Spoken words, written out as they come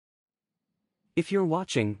If you're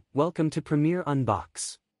watching, welcome to Premiere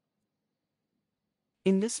Unbox.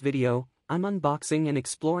 In this video, I'm unboxing and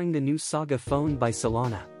exploring the new Saga phone by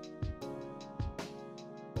Solana.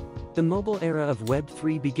 The mobile era of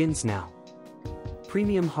Web3 begins now.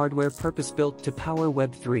 Premium hardware purpose-built to power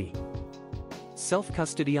Web3.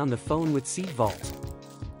 Self-custody on the phone with Seed Vault.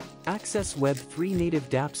 Access Web3 native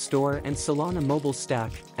dApp Store and Solana Mobile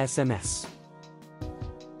Stack, SMS.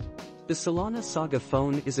 The Solana Saga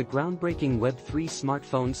phone is a groundbreaking Web3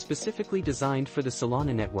 smartphone specifically designed for the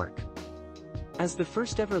Solana network. As the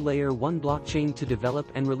first ever Layer 1 blockchain to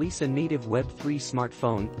develop and release a native Web3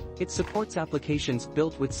 smartphone, it supports applications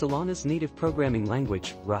built with Solana's native programming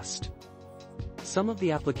language, Rust. Some of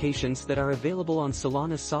the applications that are available on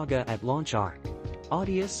Solana Saga at launch are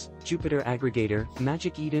Audius, Jupyter Aggregator,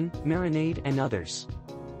 Magic Eden, Marinade and others.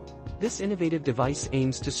 This innovative device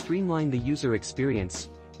aims to streamline the user experience,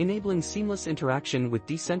 enabling seamless interaction with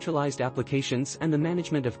decentralized applications and the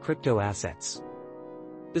management of crypto assets.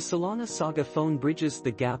 The Solana Saga phone bridges the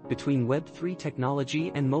gap between Web3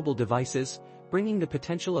 technology and mobile devices, bringing the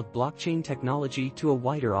potential of blockchain technology to a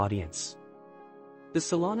wider audience. The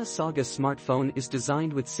Solana Saga smartphone is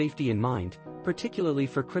designed with safety in mind, particularly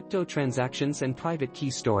for crypto transactions and private key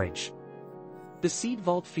storage. The Seed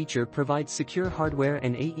Vault feature provides secure hardware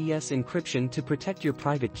and AES encryption to protect your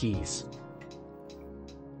private keys.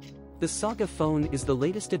 The Saga phone is the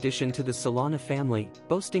latest addition to the Solana family,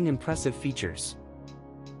 boasting impressive features.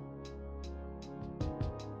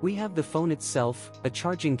 We have the phone itself, a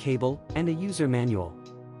charging cable, and a user manual.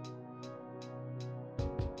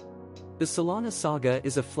 The Solana Saga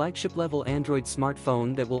is a flagship-level Android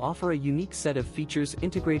smartphone that will offer a unique set of features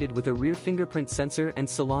integrated with a rear fingerprint sensor and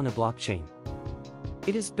Solana blockchain.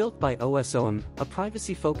 It is built by OSOM, a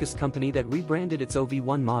privacy-focused company that rebranded its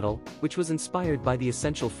OV1 model, which was inspired by the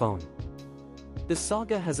Essential phone. The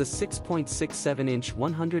Saga has a 6.67-inch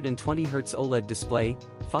 120Hz OLED display,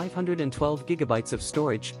 512GB of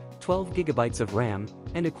storage, 12GB of RAM,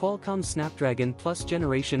 and a Qualcomm Snapdragon Plus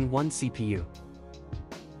Generation 1 CPU.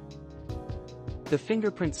 The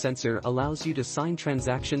fingerprint sensor allows you to sign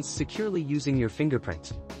transactions securely using your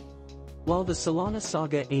fingerprint. While the Solana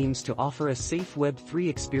Saga aims to offer a safe Web3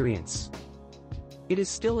 experience, it is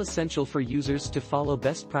still essential for users to follow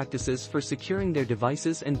best practices for securing their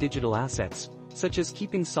devices and digital assets, such as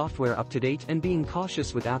keeping software up to date and being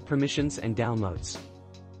cautious with app permissions and downloads.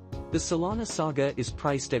 The Solana Saga is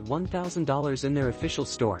priced at $1,000 in their official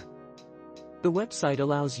store. The website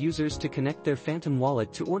allows users to connect their Phantom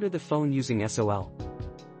wallet to order the phone using SOL.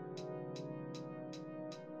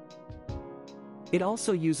 It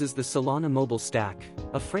also uses the Solana Mobile Stack,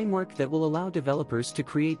 a framework that will allow developers to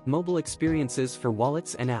create mobile experiences for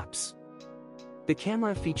wallets and apps. The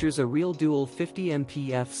camera features a real dual 50MP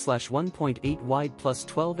f/1.8 wide plus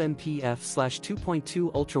 12MP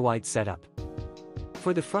f/2.2 ultrawide setup.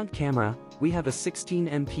 For the front camera, we have a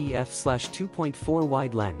 16MP f/2.4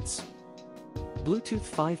 wide lens. Bluetooth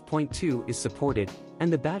 5.2 is supported,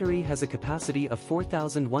 and the battery has a capacity of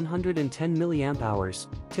 4,110 mAh,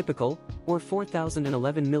 typical, or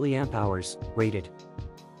 4,011 mAh, rated.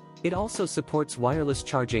 It also supports wireless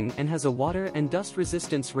charging and has a water and dust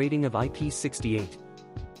resistance rating of IP68.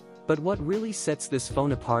 But what really sets this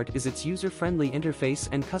phone apart is its user-friendly interface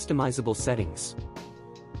and customizable settings.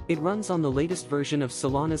 It runs on the latest version of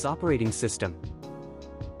Solana's operating system,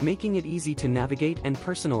 making it easy to navigate and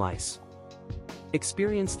personalize.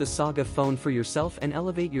 Experience the Saga phone for yourself and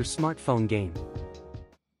elevate your smartphone game.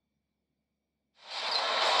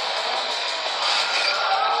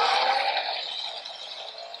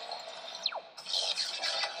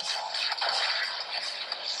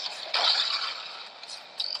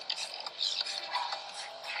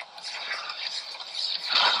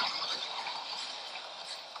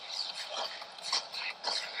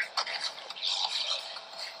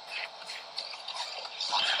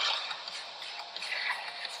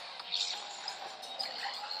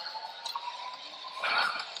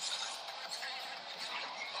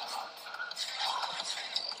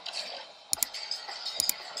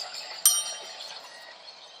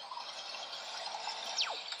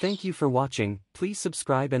 Thank you for watching. Please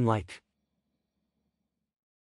subscribe and like.